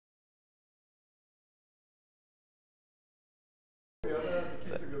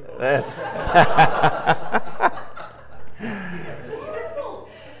That's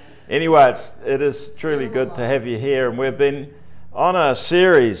anyway, it is truly good to have you here, and we've been on a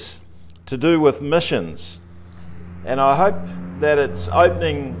series to do with missions, and I hope that it's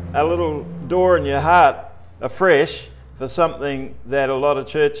opening a little door in your heart afresh for something that a lot of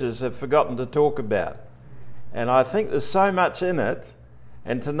churches have forgotten to talk about. And I think there's so much in it,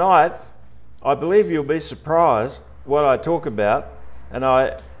 and tonight I believe you'll be surprised what I talk about, and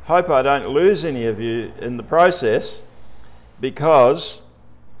I hope I don't lose any of you in the process, because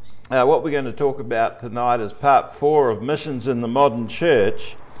what we're going to talk about tonight is part 4 of missions in the modern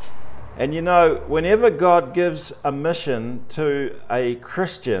church. And you know, whenever God gives a mission to a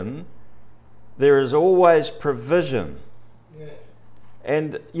Christian, there is always provision. Yeah.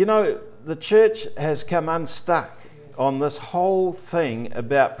 And you know, the church has come unstuck on this whole thing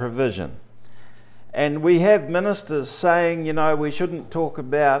about provision. And we have ministers saying, you know, we shouldn't talk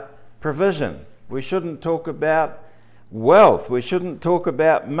about provision. We shouldn't talk about wealth. We shouldn't talk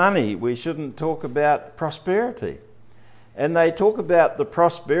about money. We shouldn't talk about prosperity. And they talk about the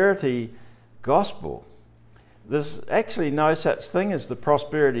prosperity gospel. There's actually no such thing as the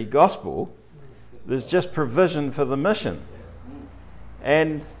prosperity gospel. There's just provision for the mission.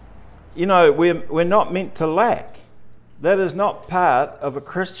 And, you know, we're not meant to lack. That is not part of a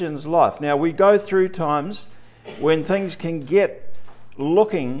Christian's life. Now, we go through times when things can get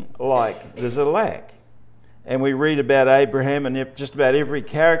looking like there's a lack. And we read about Abraham, and just about every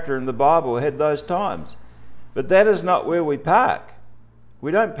character in the Bible had those times. But that is not where we park. We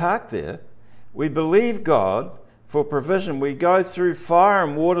don't park there. We believe God for provision. We go through fire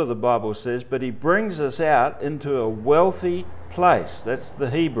and water, the Bible says, but He brings us out into a wealthy place. That's the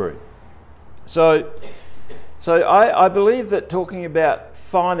Hebrew. So I believe that talking about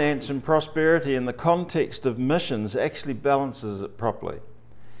finance and prosperity in the context of missions actually balances it properly.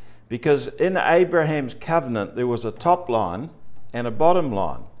 Because in Abraham's covenant, there was a top line and a bottom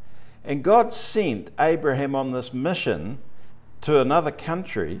line. And God sent Abraham on this mission to another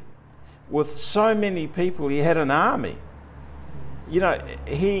country with so many people. He had an army. You know,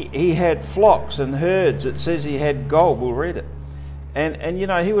 he had flocks and herds. It says he had gold. We'll read it. And you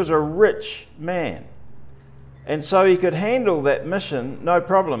know, he was a rich man. And so he could handle that mission, no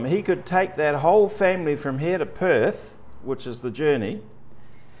problem. He could take that whole family from here to Perth, which is the journey,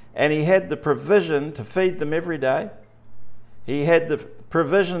 and he had the provision to feed them every day. He had the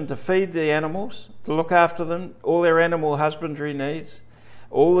provision to feed the animals, to look after them, all their animal husbandry needs,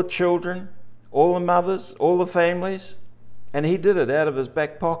 all the children, all the mothers, all the families, and he did it out of his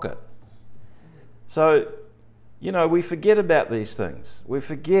back pocket. So, you know, we forget about these things. We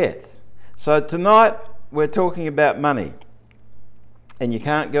forget. So tonight we're talking about money, and you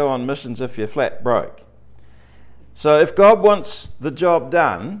can't go on missions if you're flat broke. So if God wants the job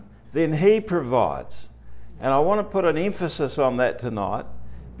done, then He provides. And I want to put an emphasis on that tonight,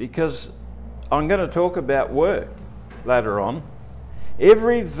 because I'm going to talk about work later on.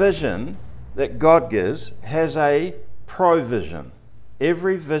 Every vision that God gives has a provision.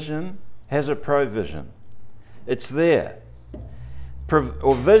 Every vision has a provision. It's there.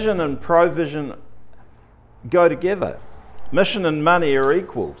 Or vision and provision go together. Mission and money are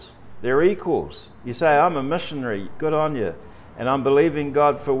equals. They're equals. You say, I'm a missionary, good on you, and I'm believing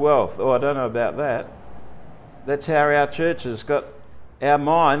God for wealth. Oh, I don't know about that. That's how our church has got our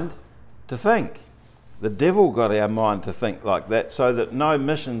mind to think. The devil got our mind to think like that, so that no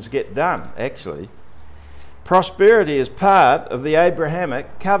missions get done, actually. Prosperity is part of the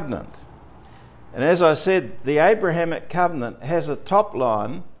Abrahamic covenant. And as I said, the Abrahamic covenant has a top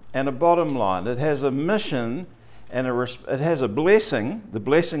line and a bottom line. It has a mission and it has a blessing, the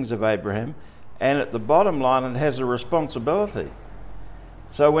blessings of Abraham, and at the bottom line it has a responsibility.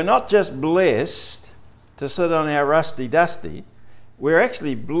 So we're not just blessed to sit on our rusty dusty, we're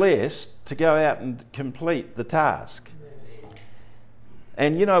actually blessed to go out and complete the task.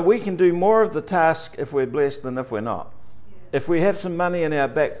 And you know, we can do more of the task if we're blessed than if we're not. If we have some money in our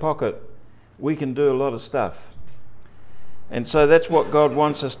back pocket, we can do a lot of stuff. And so that's what God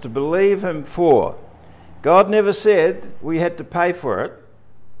wants us to believe Him for. God never said we had to pay for it.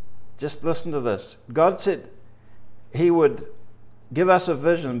 Just listen to this. God said He would give us a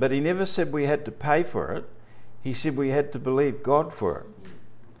vision, but He never said we had to pay for it. He said we had to believe God for it.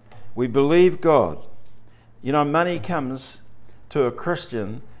 We believe God. You know, money comes to a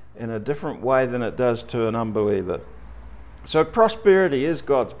Christian in a different way than it does to an unbeliever. So prosperity is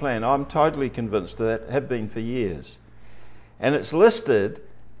God's plan. I'm totally convinced of that, have been for years. And it's listed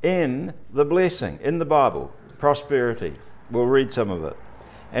in the blessing, in the Bible, prosperity. We'll read some of it.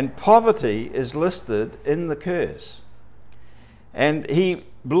 And poverty is listed in the curse. And he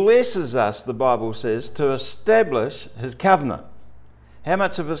blesses us, the Bible says, to establish his covenant. How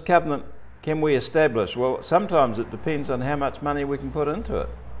much of his covenant can we establish? Well, sometimes it depends on how much money we can put into it.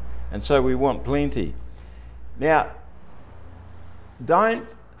 And so we want plenty. Now, don't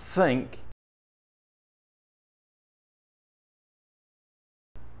think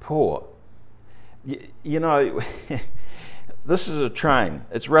poor. You know, this is a train.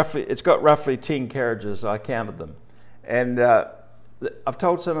 It's got roughly 10 carriages. I counted them. And I've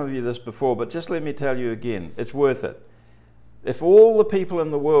told some of you this before, but just let me tell you again, it's worth it. If all the people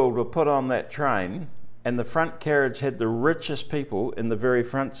in the world were put on that train and the front carriage had the richest people in the very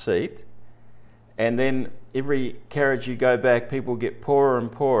front seat, and then every carriage you go back, people get poorer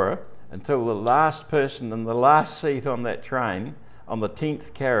and poorer until the last person in the last seat on that train, on the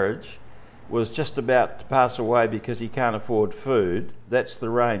 10th carriage, was just about to pass away because he can't afford food. That's the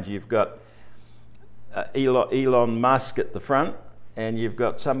range. You've got Elon Musk at the front, and you've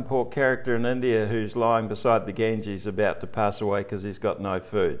got some poor character in India who's lying beside the Ganges about to pass away because he's got no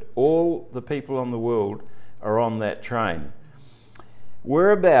food. All the people in the world are on that train.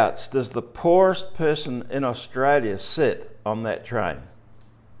 Whereabouts does the poorest person in Australia sit on that train?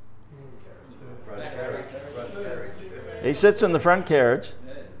 He sits in the front carriage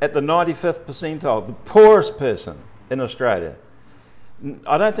at the 95th percentile, the poorest person in Australia.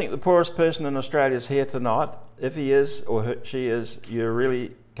 I don't think the poorest person in Australia is here tonight. If he is or she is, you're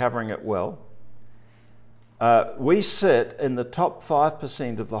really covering it well. We sit in the top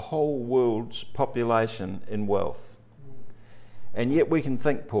 5% of the whole world's population in wealth. And yet we can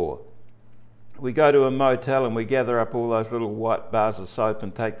think poor. We go to a motel and we gather up all those little white bars of soap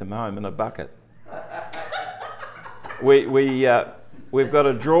and take them home in a bucket. We've got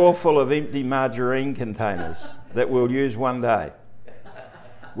a drawer full of empty margarine containers that we'll use one day.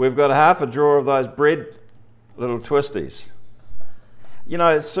 We've got half a drawer of those bread little twisties. You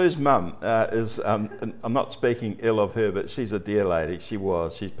know, Sue's mum is, I'm not speaking ill of her, but she's a dear lady.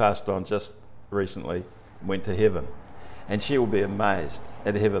 She's passed on just recently, went to heaven. And she will be amazed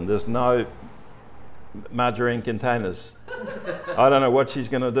at heaven. There's no margarine containers. I don't know what she's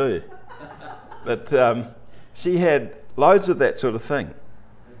going to do. But she had loads of that sort of thing.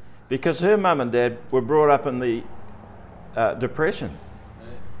 Because her mum and dad were brought up in the Depression.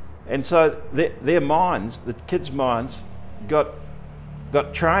 And so their minds, the kids' minds, got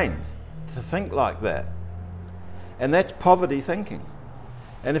trained to think like that. And that's poverty thinking.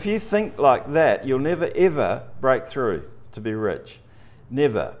 And if you think like that, you'll never ever break through to be rich.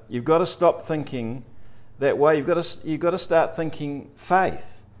 Never. You've got to stop thinking that way. You've got to start thinking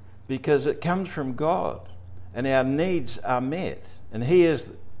faith, because it comes from God and our needs are met. And He is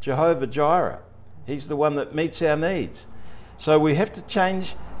Jehovah Jireh. He's the one that meets our needs. So we have to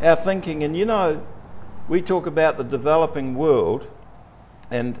change our thinking. And you know, we talk about the developing world,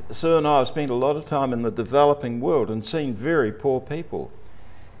 and Sue and I have spent a lot of time in the developing world and seen very poor people.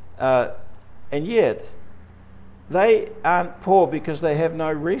 And yet, they aren't poor because they have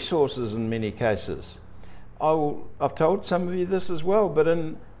no resources in many cases. I've told some of you this as well, but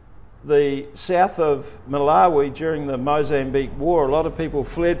in the south of Malawi during the Mozambique War, a lot of people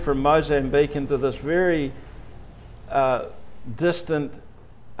fled from Mozambique into this very distant,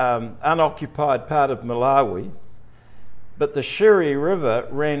 unoccupied part of Malawi. But the Shiri River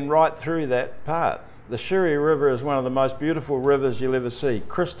ran right through that part. The Shiri River is one of the most beautiful rivers you'll ever see.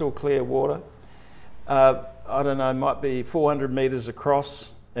 Crystal clear water. I don't know, it might be 400 metres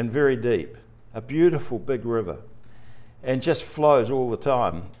across and very deep. A beautiful big river. And just flows all the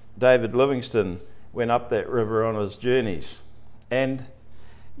time. David Livingstone went up that river on his journeys. And,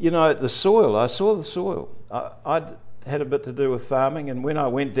 you know, the soil, I saw the soil. I'd had a bit to do with farming, and when I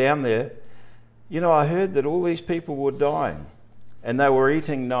went down there, you know, I heard that all these people were dying. And they were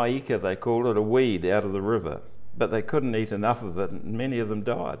eating naika, they called it, a weed out of the river. But they couldn't eat enough of it, and many of them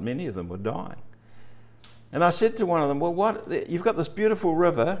died. Many of them were dying. And I said to one of them, well, what? You've got this beautiful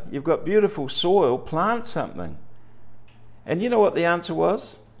river, you've got beautiful soil, plant something. And you know what the answer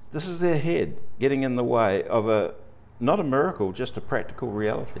was? This is their head getting in the way of not a miracle, just a practical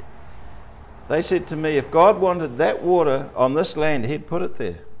reality. They said to me, if God wanted that water on this land, He'd put it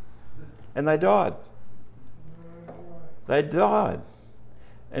there. And they died. They died.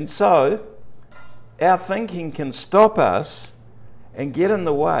 And so, our thinking can stop us and get in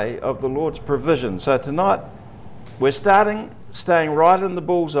the way of the Lord's provision. So tonight, we're staying right in the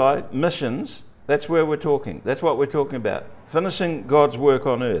bullseye, missions. That's where we're talking. That's what we're talking about. Finishing God's work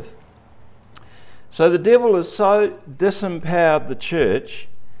on earth. So the devil has so disempowered the church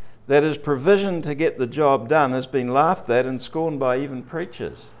that his provision to get the job done has been laughed at and scorned by even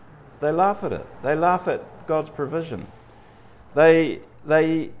preachers. They laugh at it. They laugh at God's provision.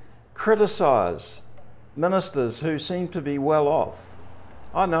 They criticise ministers who seem to be well off.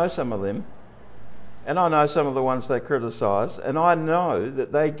 I know some of them, and I know some of the ones they criticise, and I know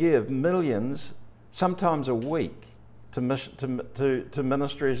that they give millions, sometimes a week, to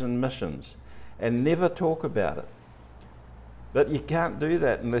ministries and missions, and never talk about it. But you can't do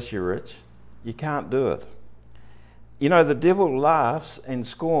that unless you're rich. You can't do it. You know, the devil laughs and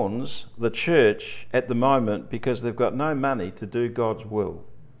scorns the church at the moment because they've got no money to do God's will.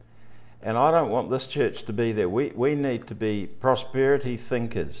 And I don't want this church to be there. We need to be prosperity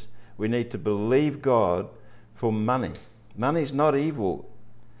thinkers. We need to believe God for money. Money's not evil.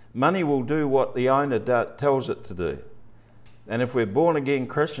 Money will do what the owner tells it to do. And if we're born again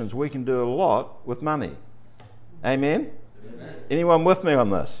Christians, we can do a lot with money. Amen? Amen. Anyone with me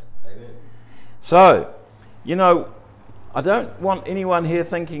on this? Amen. So, you know, I don't want anyone here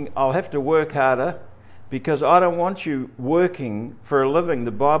thinking I'll have to work harder, because I don't want you working for a living.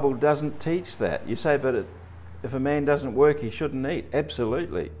 The Bible doesn't teach that. You say, but if a man doesn't work, he shouldn't eat.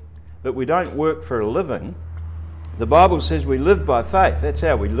 Absolutely. But we don't work for a living. The Bible says we live by faith. That's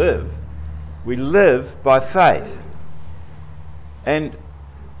how we live. We live by faith. And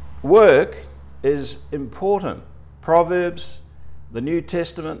work is important. Proverbs, the New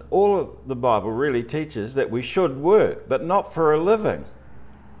Testament, all of the Bible really teaches that we should work, but not for a living.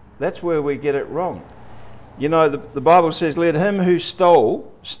 That's where we get it wrong. You know, the Bible says, let him who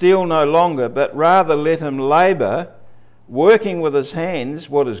stole steal no longer, but rather let him labour, working with his hands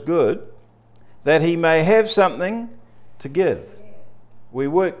what is good, that he may have something to give. We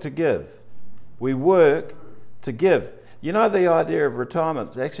work to give. We work to give. You know, the idea of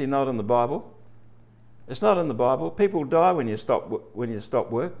retirement is actually not in the Bible. It's not in the Bible. People die when you stop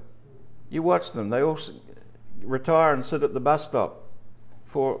work. You watch them. They all retire and sit at the bus stop.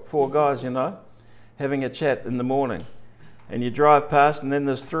 Four guys, you know, having a chat in the morning. And you drive past and then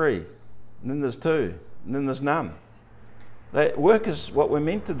there's 3. And then there's 2. And then there's none. Work is what we're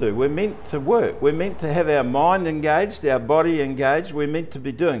meant to do. We're meant to work. We're meant to have our mind engaged, our body engaged. We're meant to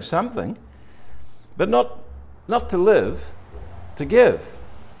be doing something. But not to live, to give.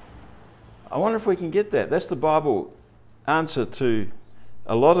 I wonder if we can get that. That's the Bible answer to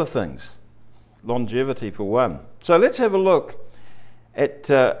a lot of things. Longevity for one. So let's have a look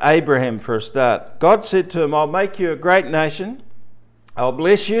at Abraham for a start. God said to him, I'll make you a great nation. I'll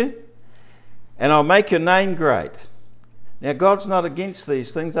bless you. And I'll make your name great. Now, God's not against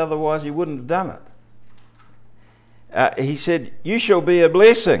these things, otherwise he wouldn't have done it. He said, you shall be a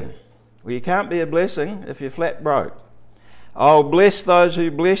blessing. Well, you can't be a blessing if you're flat broke. I'll bless those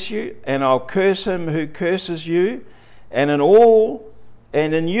who bless you, and I'll curse him who curses you, and in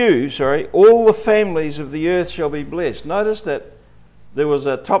you, all the families of the earth shall be blessed. Notice that there was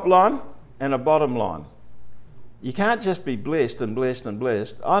a top line and a bottom line. You can't just be blessed and blessed and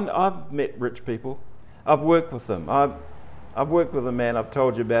blessed. I've met rich people. I've worked with them. I've worked with a man, I've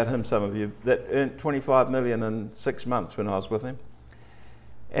told you about him, some of you, that earned 25 million in 6 months when I was with him.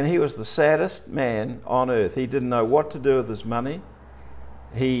 And he was the saddest man on earth. He didn't know what to do with his money.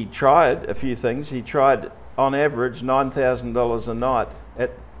 He tried a few things. He tried, on average, $9,000 a night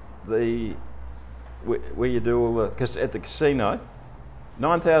at the, where you do all the, at the casino.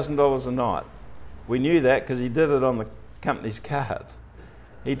 $9,000 a night. We knew that because he did it on the company's card.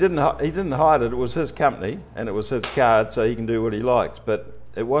 He didn't hide it. It was his company and it was his card, so he can do what he likes. But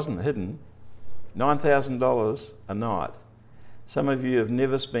it wasn't hidden. $9,000 a night. Some of you have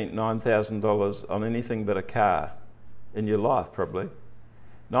never spent $9,000 on anything but a car in your life, probably.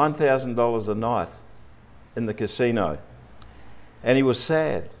 $9,000 a night in the casino. And he was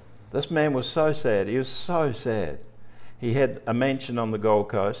sad. This man was so sad. He was so sad. He had a mansion on the Gold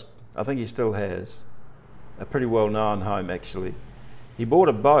Coast. I think he still has. A pretty well-known home, actually. He bought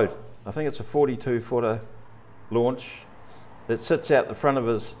a boat. I think it's a 42-footer launch that sits out the front of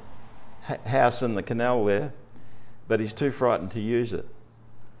his house in the canal there. But he's too frightened to use it.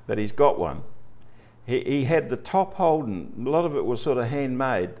 But he's got one. He had the top Holden. A lot of it was sort of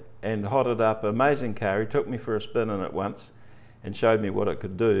handmade and hotted up. Amazing car. He took me for a spin in it once and showed me what it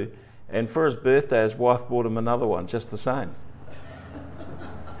could do. And for his birthday, his wife bought him another one, just the same.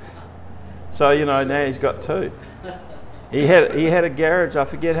 So, you know, now he's got 2. He had a garage. I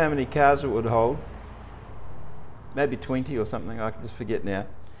forget how many cars it would hold. Maybe 20 or something. I can just forget now.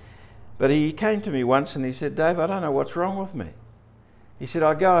 But he came to me once and he said, Dave, I don't know what's wrong with me. He said,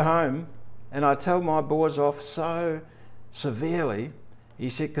 I go home and I tell my boys off so severely.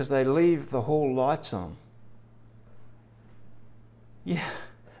 He said, because they leave the hall lights on. Yeah,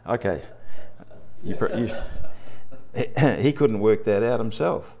 okay. He couldn't work that out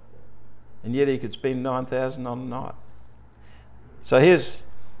himself. And yet he could spend $9,000 on a night. So here's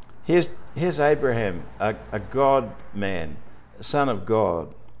Abraham, a God man, a son of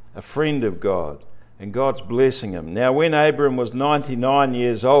God, a friend of God, and God's blessing him. Now when Abram was 99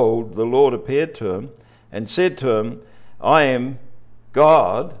 years old, the Lord appeared to him and said to him, I am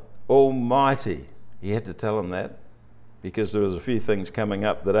God Almighty. He had to tell him that because there was a few things coming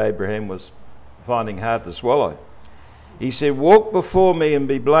up that Abraham was finding hard to swallow. He said, walk before me and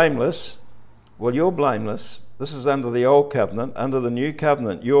be blameless. Well, you're blameless. This is under the old covenant. Under the new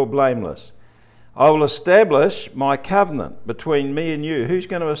covenant, you're blameless. I will establish my covenant between me and you. Who's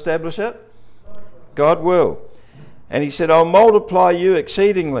going to establish it? God will. And he said, I'll multiply you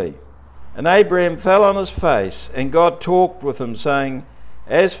exceedingly. And Abraham fell on his face, and God talked with him, saying,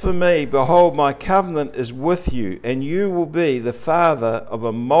 as for me, behold, my covenant is with you, and you will be the father of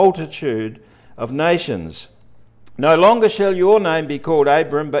a multitude of nations. No longer shall your name be called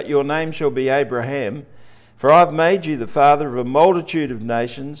Abram, but your name shall be Abraham. For I've made you the father of a multitude of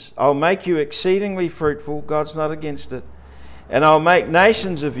nations. I'll make you exceedingly fruitful. God's not against it. And I'll make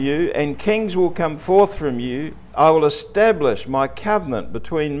nations of you, and kings will come forth from you. I will establish my covenant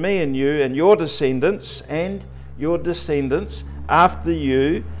between me and you and your descendants after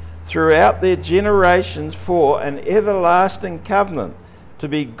you throughout their generations for an everlasting covenant, to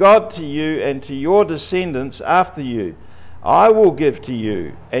be God to you and to your descendants after you. I will give to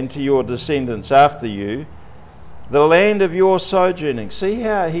you and to your descendants after you the land of your sojourning. See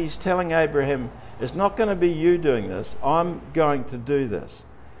how he's telling Abraham, it's not going to be you doing this, I'm going to do this.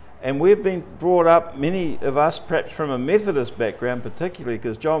 And we've been brought up, many of us perhaps from a Methodist background particularly,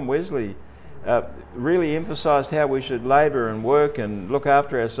 because John Wesley really emphasised how we should labour and work and look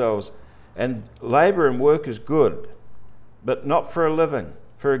after ourselves. And labour and work is good, but not for a living,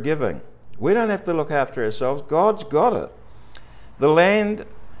 for a giving. We don't have to look after ourselves. God's got it. The land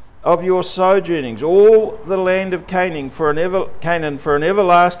of your sojournings, all the land of Canaan for an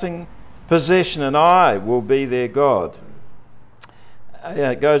everlasting possession, and I will be their God.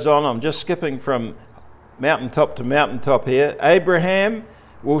 It goes on. I'm just skipping from mountaintop to mountaintop here. Abraham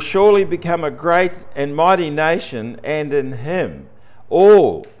will surely become a great and mighty nation, and in him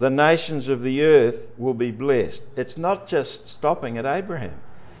all the nations of the earth will be blessed. It's not just stopping at Abraham.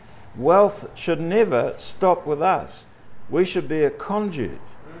 Wealth should never stop with us. We should be a conduit.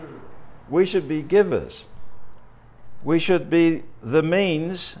 We should be givers. We should be the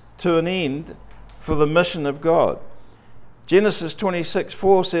means to an end for the mission of God. Genesis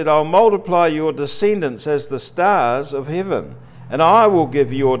 26:4 said, I'll multiply your descendants as the stars of heaven, and I will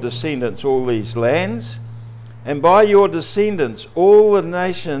give your descendants all these lands, and by your descendants all the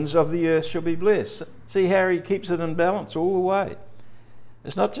nations of the earth shall be blessed. See how he keeps it in balance all the way.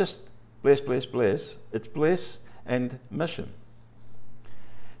 It's not just bless, bless, bless. It's bless and mission.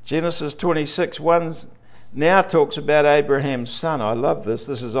 Genesis 26:1 now talks about Abraham's son. I love this.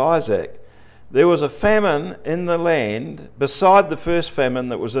 This is Isaac. There was a famine in the land beside the first famine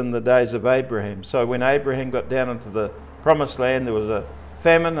that was in the days of Abraham. So when Abraham got down into the promised land, there was a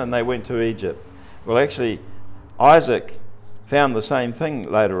famine and they went to Egypt. Well, actually, Isaac found the same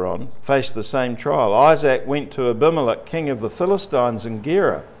thing later on, faced the same trial. Isaac went to Abimelech, king of the Philistines in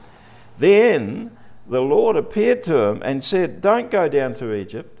Gerar. Then the Lord appeared to him and said, don't go down to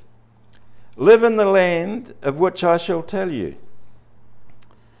Egypt. Live in the land of which I shall tell you.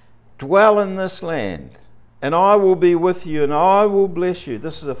 Dwell in this land, and I will be with you, and I will bless you.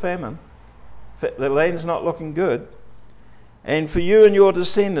 This is a famine. The land's not looking good. And for you and your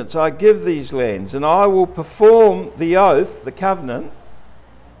descendants I give these lands, and I will perform the oath, the covenant,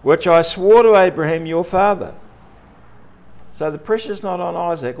 which I swore to Abraham your father. So the pressure's not on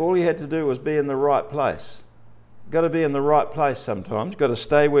Isaac. All he had to do was be in the right place. You've got to be in the right place sometimes. You've got to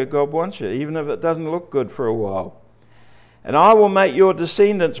stay where God wants you, even if it doesn't look good for a while. And I will make your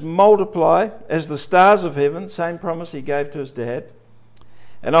descendants multiply as the stars of heaven. Same promise he gave to his dad.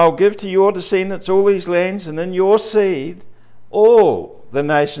 And I'll give to your descendants all these lands, and in your seed all the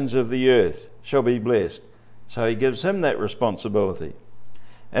nations of the earth shall be blessed. So he gives him that responsibility.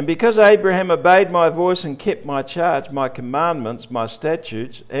 And because Abraham obeyed my voice and kept my charge, my commandments, my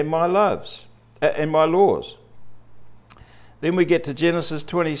statutes, and my laws. Then we get to Genesis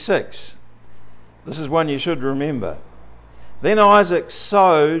 26. This is one you should remember. Then Isaac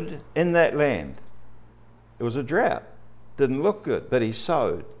sowed in that land. It was a drought. Didn't look good, but he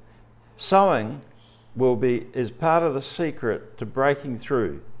sowed. Sowing is part of the secret to breaking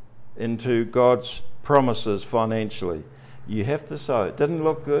through into God's promises financially. You have to sow. It didn't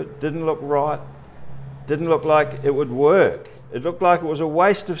look good, didn't look right, didn't look like it would work. It looked like it was a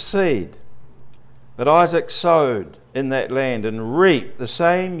waste of seed. But Isaac sowed in that land and reaped the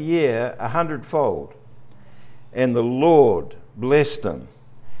same year 100-fold. And the Lord blessed him.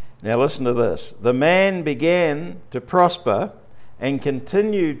 Now listen to this. The man began to prosper and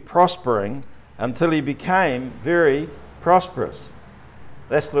continued prospering until he became very prosperous.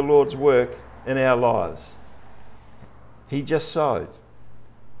 That's the Lord's work in our lives. He just sowed.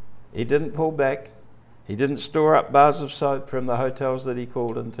 He didn't pull back. He didn't store up bars of soap from the hotels that he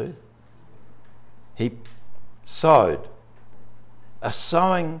called into. He sowed. A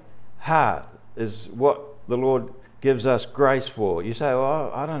sowing heart is what the Lord gives us grace for. You say,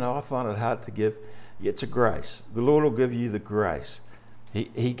 well, I don't know, I find it hard to give. It's a grace. The Lord will give you the grace.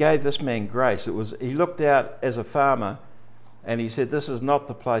 He gave this man grace. He looked out as a farmer and he said, this is not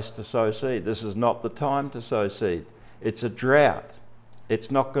the place to sow seed. This is not the time to sow seed. It's a drought. It's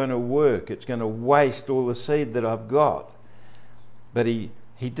not going to work. It's going to waste all the seed that I've got. But he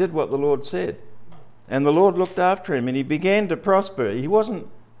did what the Lord said. And the Lord looked after him and he began to prosper. He wasn't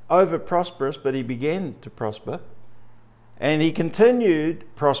over prosperous, but he began to prosper. And he continued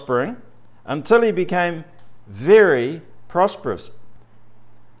prospering until he became very prosperous.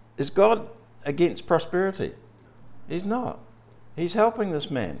 Is God against prosperity? He's not. He's helping this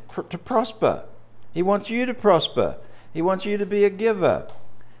man to prosper. He wants you to prosper. He wants you to be a giver.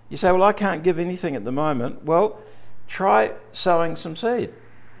 You say, well, I can't give anything at the moment. Well, try sowing some seed.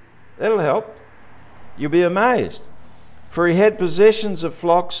 That'll help. You'll be amazed. For he had possessions of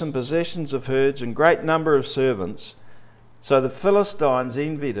flocks and possessions of herds and great number of servants. So the Philistines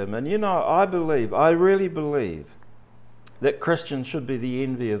envied him. And you know, I really believe that Christians should be the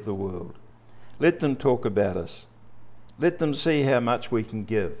envy of the world. Let them talk about us. Let them see how much we can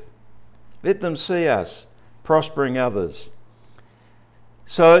give. Let them see us prospering others.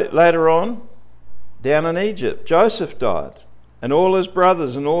 So later on, down in Egypt, Joseph died, and all his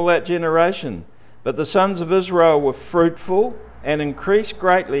brothers and all that generation. But the sons of Israel were fruitful and increased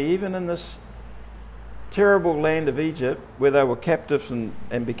greatly, even in this terrible land of Egypt, where they were captives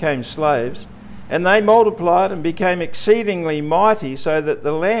and became slaves. And they multiplied and became exceedingly mighty, so that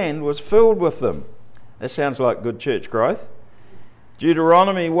the land was filled with them. That sounds like good church growth.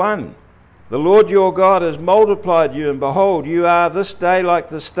 Deuteronomy 1. The Lord your God has multiplied you, and behold, you are this day like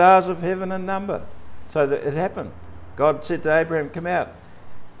the stars of heaven in number. So that it happened. God said to Abraham, come out.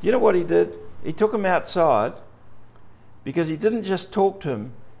 You know what he did? He took him outside because he didn't just talk to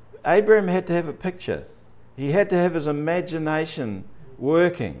him. Abraham had to have a picture. He had to have his imagination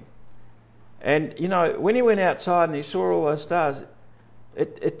working. And, you know, when he went outside and he saw all those stars,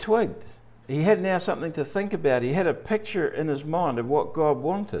 it twigged. He had now something to think about. He had a picture in his mind of what God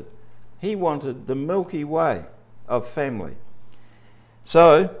wanted. He wanted the Milky Way of family.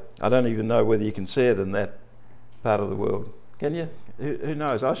 So, I don't even know whether you can see it in that part of the world. Can you? Who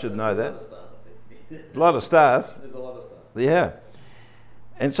knows? I should know that. A lot of stars. There's a lot of stars. Yeah.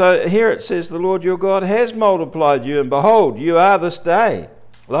 And so here it says, the Lord your God has multiplied you, and behold, you are this day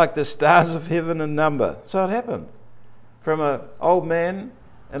like the stars of heaven in number. So it happened. From an old man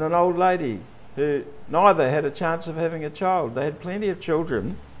and an old lady who neither had a chance of having a child. They had plenty of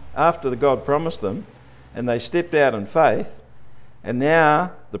children after the God promised them, and they stepped out in faith, and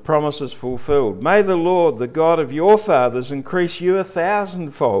now the promise is fulfilled. May the Lord, the God of your fathers, increase you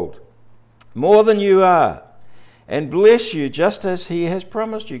 1,000-fold, more than you are, and bless you just as he has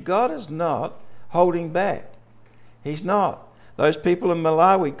promised you. God is not holding back. He's not. Those people in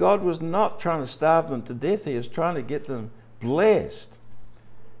Malawi, God was not trying to starve them to death. He was trying to get them blessed.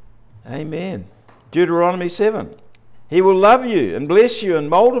 Amen. Deuteronomy 7. He will love you and bless you and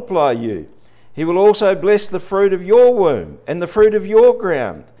multiply you. He will also bless the fruit of your womb and the fruit of your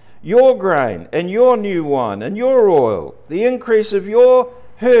ground, your grain and your new wine and your oil, the increase of your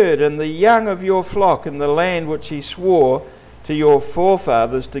herd and the young of your flock in the land which he swore to your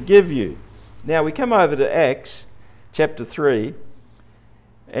forefathers to give you. Now we come over to Acts chapter 3,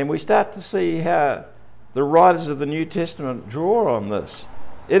 and we start to see how the writers of the New Testament draw on this.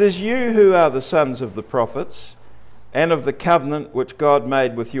 It is you who are the sons of the prophets, and of the covenant which God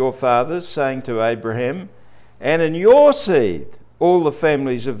made with your fathers, saying to Abraham, and in your seed all the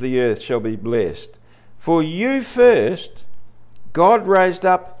families of the earth shall be blessed. For you first God raised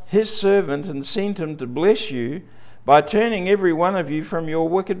up his servant and sent him to bless you by turning every one of you from your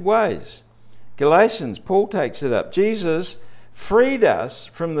wicked ways. Galatians, Paul takes it up. Jesus freed us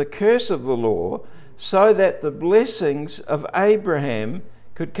from the curse of the law so that the blessings of Abraham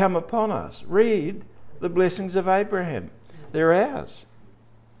could come upon us. Read the blessings of Abraham. They're ours.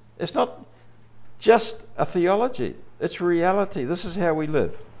 It's not just a theology. It's reality. This is how we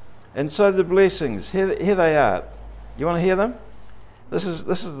live. And so the blessings, here they are. You want to hear them? This is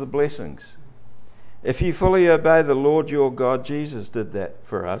the blessings. If you fully obey the Lord your God, Jesus did that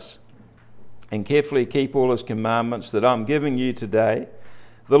for us. and carefully keep all his commandments that I'm giving you today,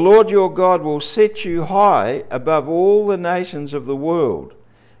 the Lord your God will set you high above all the nations of the world.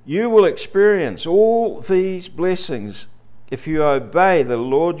 You will experience all these blessings if you obey the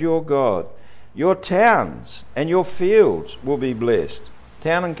Lord your God. Your towns and your fields will be blessed,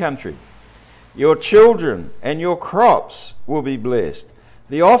 town and country. Your children and your crops will be blessed.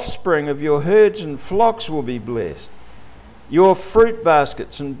 The offspring of your herds and flocks will be blessed. Your fruit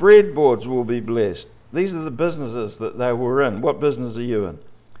baskets and breadboards will be blessed. These are the businesses that they were in. What business are you in?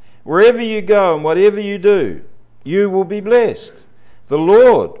 Wherever you go and whatever you do, you will be blessed. The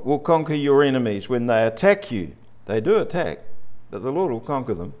Lord will conquer your enemies when they attack you. They do attack, but the Lord will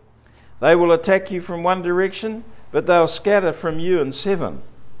conquer them. They will attack you from one direction, but they'll scatter from you in 7.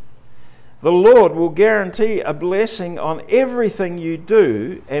 The Lord will guarantee a blessing on everything you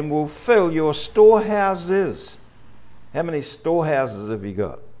do and will fill your storehouses. How many storehouses have you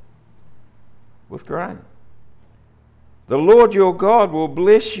got? With grain. The Lord your God will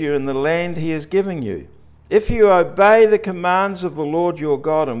bless you in the land he is giving you. If you obey the commands of the Lord your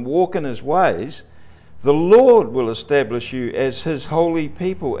God and walk in his ways, the Lord will establish you as his holy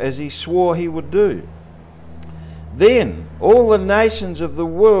people, as he swore he would do. Then all the nations of the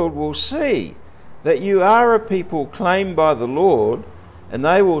world will see that you are a people claimed by the Lord, and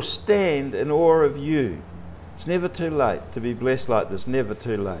they will stand in awe of you. It's never too late to be blessed like this, never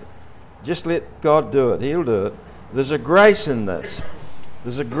too late. Just let God do it, he'll do it. There's a grace in this.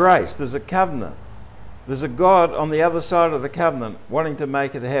 There's a grace, there's a covenant. There's a God on the other side of the covenant wanting to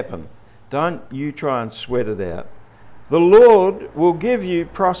make it happen. Don't you try and sweat it out. The Lord will give you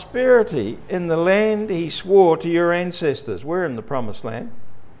prosperity in the land he swore to your ancestors. We're in the promised land.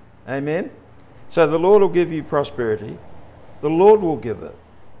 Amen? So the Lord will give you prosperity. The Lord will give it.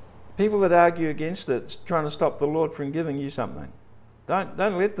 People that argue against it, trying to stop the Lord from giving you something. Don't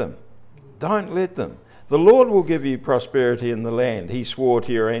let them. Don't let them. The Lord will give you prosperity in the land he swore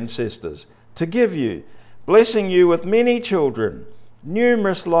to your ancestors to give you, blessing you with many children,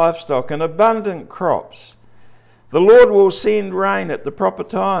 numerous livestock and abundant crops. The Lord will send rain at the proper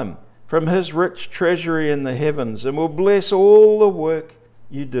time from his rich treasury in the heavens and will bless all the work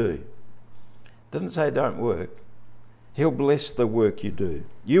you do. Doesn't say don't work. He'll bless the work you do.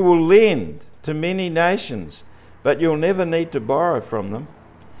 You will lend to many nations, but you'll never need to borrow from them.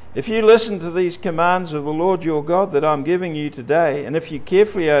 If you listen to these commands of the Lord your God that I'm giving you today, and if you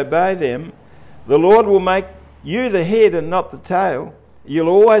carefully obey them, the Lord will make you the head and not the tail. You'll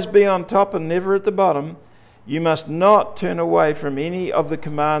always be on top and never at the bottom. You must not turn away from any of the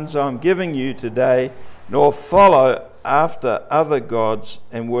commands I'm giving you today, nor follow after other gods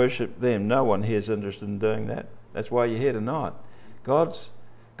and worship them. No one here is interested in doing that. That's why you're here tonight. God's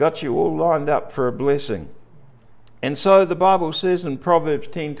got you all lined up for a blessing. And so the Bible says in Proverbs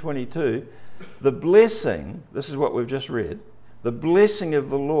 10:22, the blessing, this is what we've just read, the blessing of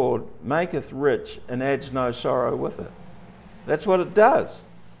the Lord maketh rich and adds no sorrow with it. That's what it does.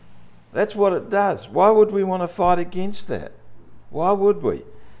 That's what it does. Why would we want to fight against that? Why would we?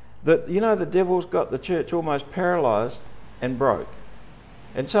 The devil's got the church almost paralyzed and broke.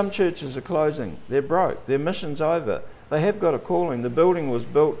 And some churches are closing. They're broke. Their mission's over. They have got a calling. The building was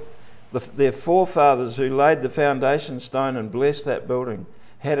built. Their forefathers who laid the foundation stone and blessed that building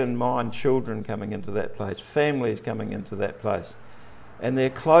had in mind children coming into that place, families coming into that place. And they're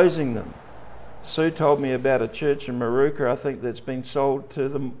closing them. Sue told me about a church in Maruka, I think, that's been sold to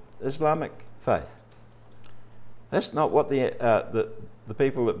the Islamic faith. That's not what the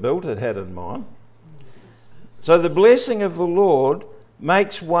people that built it had in mind. So the blessing of the Lord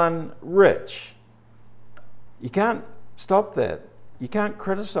makes one rich. You can't stop that. You can't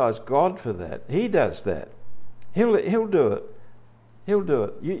criticize God for that. He does that. He'll do it. He'll do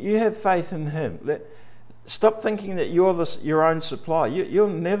it. You have faith in him. Stop thinking that you're your own supply. You'll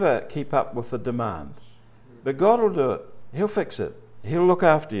never keep up with the demand. But God will do it. He'll fix it. He'll look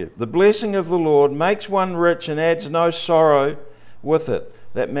after you. The blessing of the Lord makes one rich and adds no sorrow with it.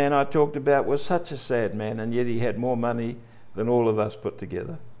 That man I talked about was such a sad man, and yet he had more money than all of us put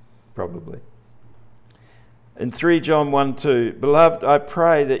together, probably. In 3 John 1:2, beloved, I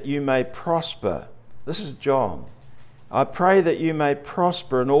pray that you may prosper. This is John. I pray that you may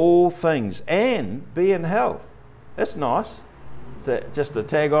prosper in all things and be in health. That's nice. Just a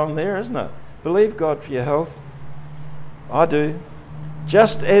tag on there, isn't it? Believe God for your health. I do.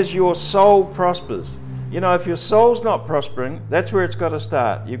 Just as your soul prospers. You know, if your soul's not prospering, that's where it's got to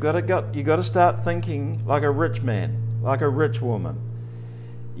start. You've got to start thinking like a rich man, like a rich woman.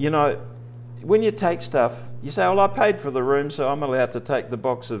 You know, when you take stuff, you say, well, I paid for the room, so I'm allowed to take the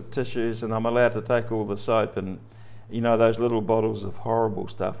box of tissues and I'm allowed to take all the soap and You know those little bottles of horrible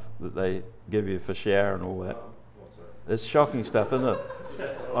stuff that they give you for shower and all that? It's shocking stuff, isn't it?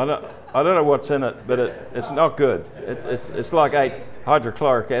 I don't know what's in it, but it's not good. It's like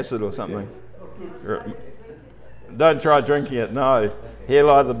hydrochloric acid or something. Don't try drinking it, no. Here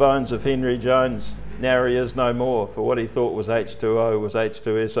lie the bones of Henry Jones, now he is no more, for what he thought was H2O was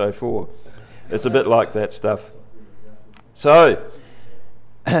H2SO4. It's a bit like that stuff. So,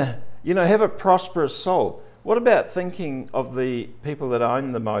 you know, have a prosperous soul. What about thinking of the people that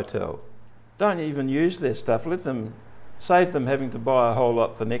own the motel? Don't even use their stuff. Let them, save them having to buy a whole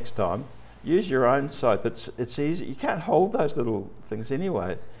lot for next time. Use your own soap. It's easy. You can't hold those little things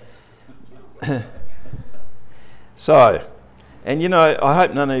anyway. So, and you know, I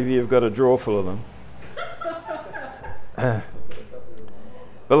hope none of you have got a drawer full of them.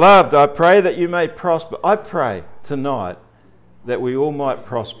 Beloved, I pray that you may prosper. I pray tonight that we all might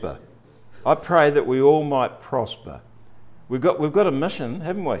prosper. I pray that we all might prosper. We've got a mission,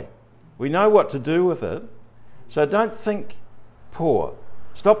 haven't we? We know what to do with it. So don't think poor.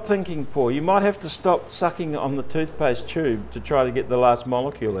 Stop thinking poor. You might have to stop sucking on the toothpaste tube to try to get the last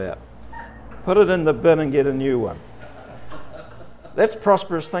molecule out. Put it in the bin and get a new one. That's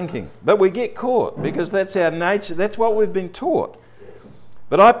prosperous thinking. But we get caught because that's our nature. That's what we've been taught.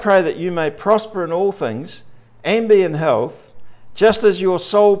 But I pray that you may prosper in all things and be in health, just as your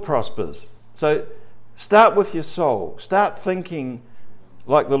soul prospers. So start with your soul. Start thinking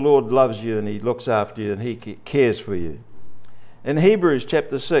like the Lord loves you and he looks after you and he cares for you. In Hebrews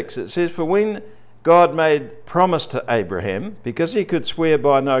chapter 6 it says, for when God made promise to Abraham, because he could swear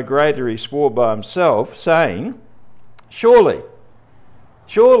by no greater, he swore by himself, saying, surely,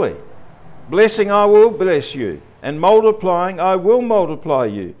 blessing I will bless you, and multiplying I will multiply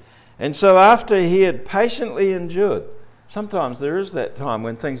you. And so after he had patiently endured, sometimes there is that time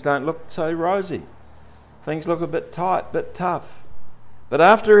when things don't look so rosy. Things look a bit tight, bit tough. But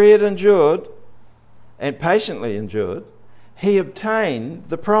after he had endured, and patiently endured, he obtained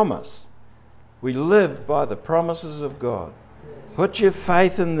the promise. We live by the promises of God. Put your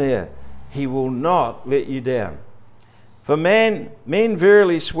faith in there. He will not let you down. For men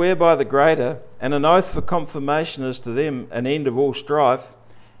verily swear by the greater, and an oath for confirmation is to them an end of all strife.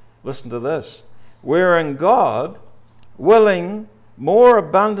 Listen to this. Wherein God, willing more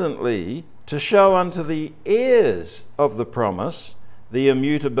abundantly to show unto the heirs of the promise the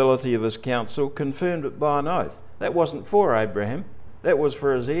immutability of his counsel, confirmed it by an oath. That wasn't for Abraham. That was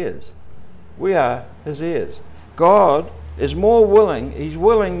for his heirs. We are his heirs. God is more willing, he's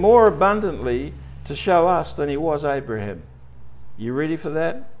willing more abundantly to show us than he was Abraham. You ready for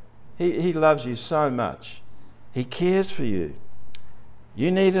that? He loves you so much. He cares for you.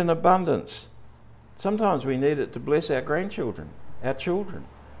 You need an abundance. Sometimes we need it to bless our grandchildren, our children,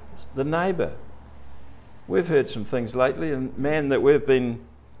 the neighbour. We've heard some things lately, and man that we've been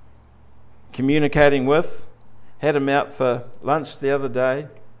communicating with, had him out for lunch the other day,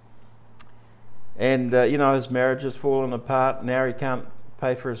 and you know, his marriage has fallen apart. Now he can't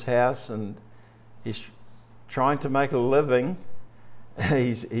pay for his house, and he's trying to make a living.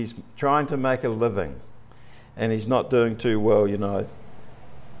 He's trying to make a living, and he's not doing too well, you know.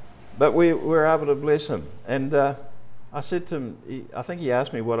 But we were able to bless him. And I said to him, I think he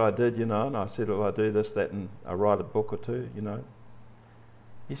asked me what I did, you know, and I said, well, I do this, that, and I write a book or two, you know.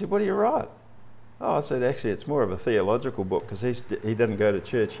 He said, what do you write? Oh, I said, actually, it's more of a theological book because he didn't go to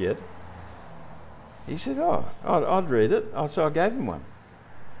church yet. He said, oh, I'd read it. So I gave him one.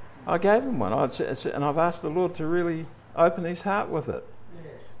 And I've asked the Lord to really open his heart with it.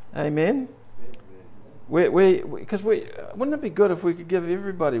 Yes. Amen? Because wouldn't it be good if we could give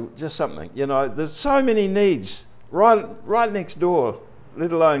everybody just something? You know, there's so many needs right next door,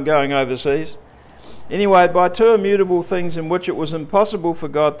 let alone going overseas. Anyway, by two immutable things in which it was impossible for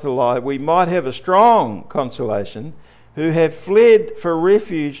God to lie, we might have a strong consolation, who have fled for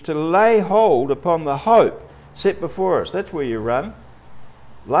refuge to lay hold upon the hope set before us. That's where you run.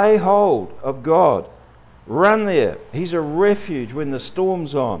 Lay hold of God. Run there. He's a refuge when the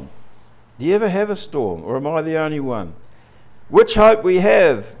storm's on. Do you ever have a storm, or am I the only one? Which hope we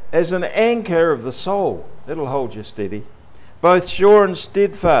have as an anchor of the soul. It'll hold you steady. Both sure and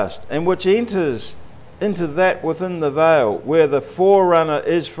steadfast, and which enters into that within the veil, where the forerunner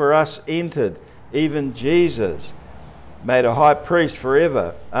is for us entered, even Jesus, made a high priest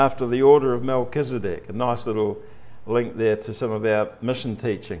forever after the order of Melchizedek. A nice little link there to some of our mission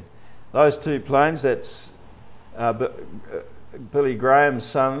teaching. Those two planes, that's Billy Graham's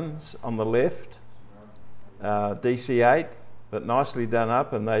sons on the left, DC-8, but nicely done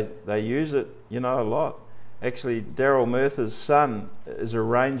up, and they use it, you know, a lot. Actually, Daryl Murtha's son is a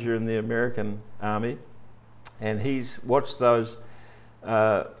ranger in the American Army, and he's watched those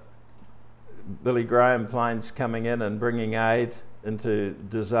Billy Graham planes coming in and bringing aid into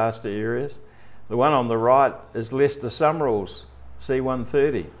disaster areas. The one on the right is Lester Summerall's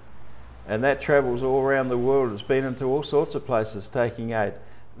C-130, and that travels all around the world. It's been into all sorts of places taking aid.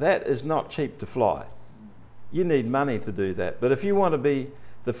 That is not cheap to fly. You need money to do that. But if you want to be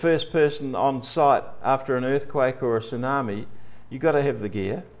the first person on site after an earthquake or a tsunami, you've got to have the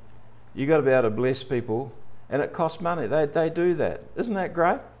gear. You've got to be able to bless people, and it costs money. They do that. Isn't that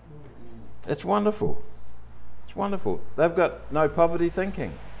great? It's wonderful. It's wonderful. They've got no poverty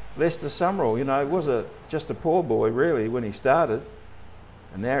thinking. Lester Summerall, you know, was just a poor boy really when he started,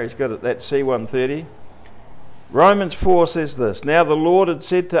 and now he's got that C-130. Romans 4 says this, "Now the Lord had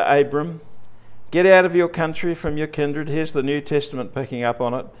said to Abram, get out of your country, from your kindred," here's the New Testament picking up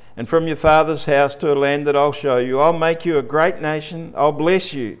on it, "and from your father's house to a land that I'll show you. I'll make you a great nation. I'll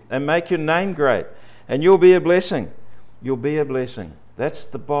bless you and make your name great, and you'll be a blessing." You'll be a blessing. That's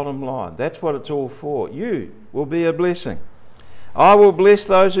the bottom line. That's what it's all for. You will be a blessing. "I will bless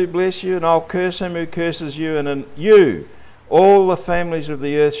those who bless you, and I'll curse him who curses you, and in you all the families of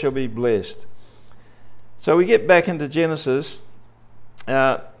the earth shall be blessed." So we get back into Genesis.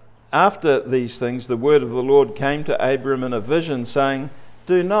 After these things, the word of the Lord came to Abram in a vision, saying,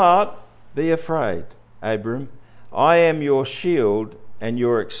 "Do not be afraid, Abram. I am your shield and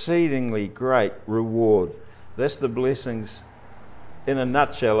your exceedingly great reward." That's the blessings in a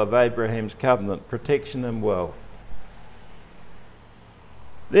nutshell of Abraham's covenant, protection and wealth.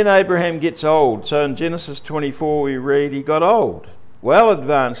 Then Abraham gets old. So in Genesis 24 we read, he got old, well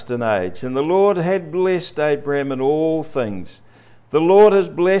advanced in age, and the Lord had blessed Abraham in all things. "The Lord has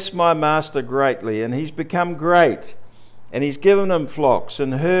blessed my master greatly, and he's become great, and he's given him flocks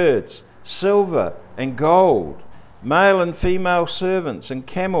and herds, silver and gold, male and female servants, and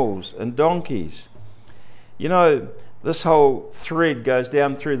camels and donkeys." You know, this whole thread goes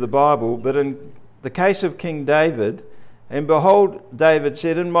down through the Bible, but in the case of King David, "And behold, David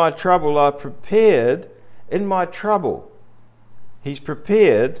said, in my trouble I prepared," in my trouble, he's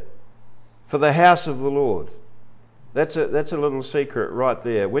prepared for the house of the Lord. That's a little secret right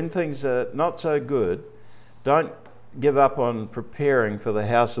there. When things are not so good, don't give up on preparing for the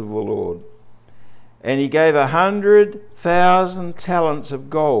house of the Lord. "And he gave 100,000 talents of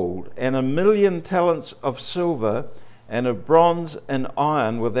gold, and 1,000,000 talents of silver, and of bronze and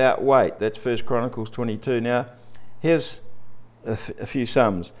iron without weight." That's 1 Chronicles 22. Now, here's a few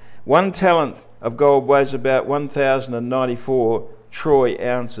sums. 1 talent of gold weighs about 1,094 troy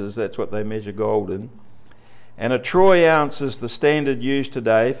ounces. That's what they measure gold in. And a troy ounce is the standard used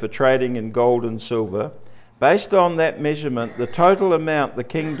today for trading in gold and silver. Based on that measurement, the total amount the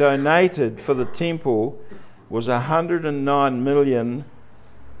king donated for the temple was 109 million,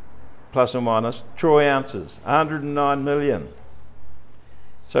 plus or minus, troy ounces. 109 million.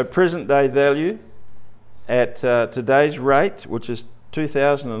 So present day value at today's rate, which is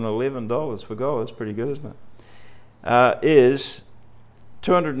 $2,011 for gold, that's pretty good, isn't it? Is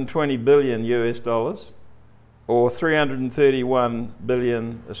 220 billion US dollars, or 331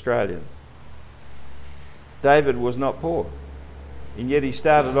 billion Australian. David was not poor, and yet he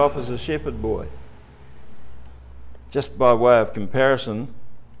started off as a shepherd boy. Just by way of comparison,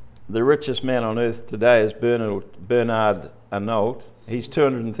 the richest man on earth today is Bernard Arnault. He's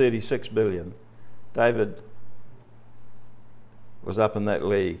 236 billion. David was up in that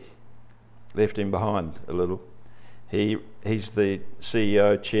league, left him behind a little. He's the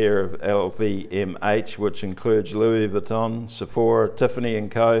CEO, chair of LVMH, which includes Louis Vuitton, Sephora, Tiffany &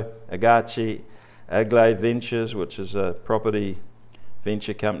 Co, Agache, Agley Ventures, which is a property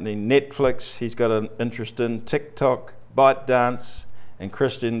venture company, Netflix, he's got an interest in, TikTok, ByteDance, and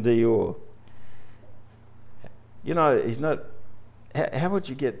Christian Dior. You know, he's not... How would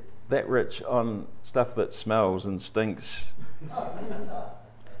you get that rich on stuff that smells and stinks?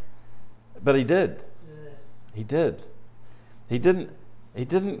 But he did. He did. He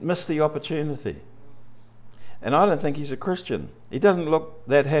didn't miss the opportunity. And I don't think he's a Christian. He doesn't look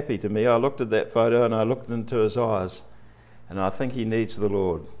that happy to me. I looked at that photo and I looked into his eyes, and I think he needs the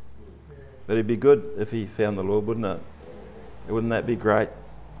Lord. But it'd be good if he found the Lord, wouldn't it? Wouldn't that be great?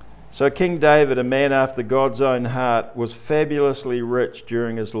 So King David, a man after God's own heart, was fabulously rich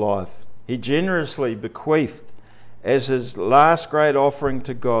during his life. He generously bequeathed as his last great offering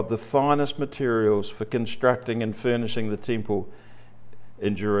to God the finest materials for constructing and furnishing the temple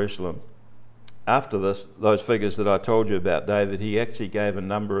in Jerusalem. After this, those figures that I told you about David, he actually gave a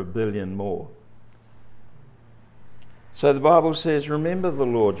number of billion more. So the Bible says, remember the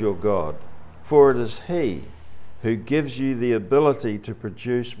Lord your God, for it is he who gives you the ability to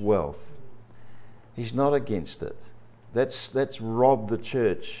produce wealth. He's not against it. That's robbed the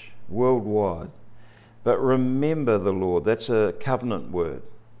church worldwide. But remember the Lord. That's a covenant word.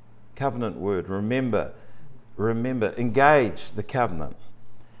 Covenant word. Remember. Engage the covenant.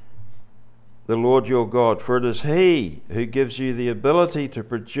 The Lord your God, for it is He who gives you the ability to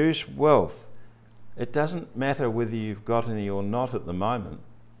produce wealth. It doesn't matter whether you've got any or not at the moment,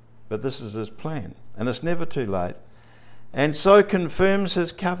 but this is His plan, and it's never too late. And so confirms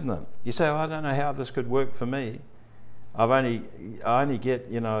His covenant. You say, I don't know how this could work for me. I only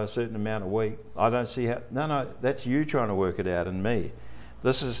get, a certain amount a week. I don't see how. No, that's you trying to work it out in me.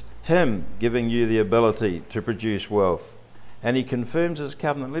 This is Him giving you the ability to produce wealth. And He confirms His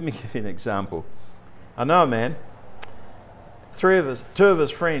covenant. Let me give you an example. I know a man. Two of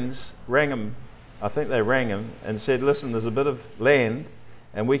his friends rang him. I think they rang him and said, listen, there's a bit of land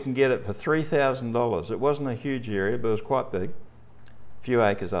and we can get it for $3,000. It wasn't a huge area, but it was quite big. A few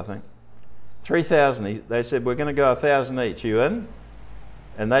acres, I think. 3,000. They said, we're going to go 1,000 each. You in?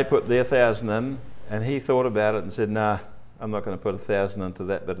 And they put their 1,000 in, and he thought about it and said, nah, I'm not going to put 1,000 into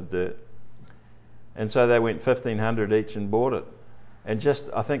that bit of dirt. And so they went 1,500 each and bought it. And just,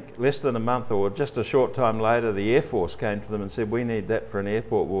 I think, less than a month or just a short time later, the Air Force came to them and said, we need that for an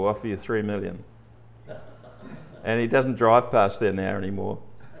airport. We'll offer you $3 million. And he doesn't drive past there now anymore.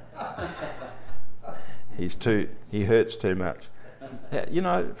 He hurts too much.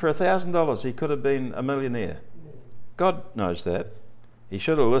 For $1,000 he could have been a millionaire. God knows that. He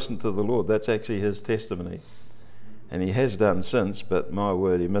should have listened to the Lord. That's actually his testimony. And he has done since, but my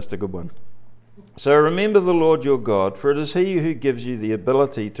word, he missed a good one. So remember the Lord your God, for it is He who gives you the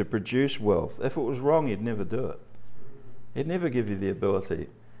ability to produce wealth. If it was wrong, He'd never do it. He'd never give you the ability.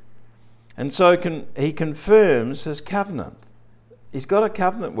 And so He confirms His covenant. He's got a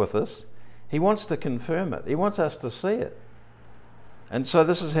covenant with us. He wants to confirm it. He wants us to see it. And so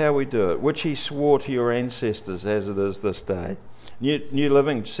this is how we do it, which He swore to your ancestors as it is this day. New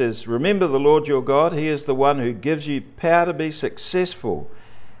Living says, remember the Lord your God. He is the one who gives you power to be successful.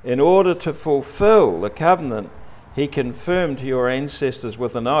 In order to fulfill the covenant He confirmed to your ancestors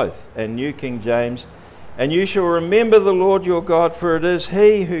with an oath. And New King James, and you shall remember the Lord your God, for it is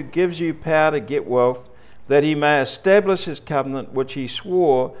He who gives you power to get wealth, that He may establish His covenant which He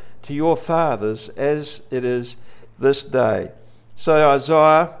swore to your fathers as it is this day. So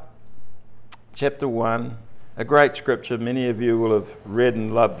Isaiah chapter 1, a great scripture. Many of you will have read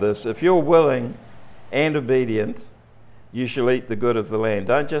and loved this. If you're willing and obedient, you shall eat the good of the land.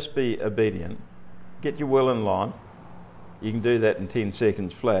 Don't just be obedient. Get your will in line. You can do that in 10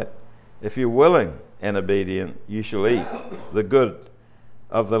 seconds flat. If you're willing and obedient, you shall eat the good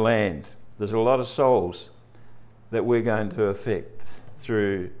of the land. There's a lot of souls that we're going to affect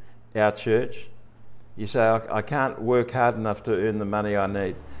through our church. You say, I can't work hard enough to earn the money I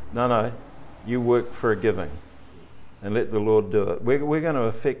need. No, you work for a giving and let the Lord do it. We're going to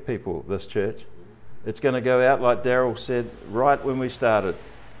affect people, this church. It's going to go out, like Daryl said, right when we started.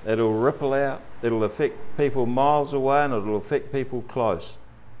 It'll ripple out, it'll affect people miles away, and it'll affect people close.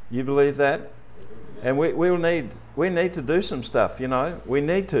 You believe that? And we need to do some stuff, We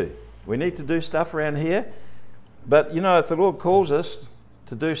need to. We need to do stuff around here. But, if the Lord calls us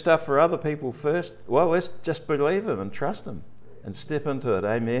to do stuff for other people first, well, let's just believe Him and trust Him and step into it.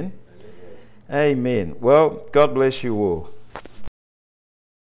 Amen? Amen. Well, God bless you all.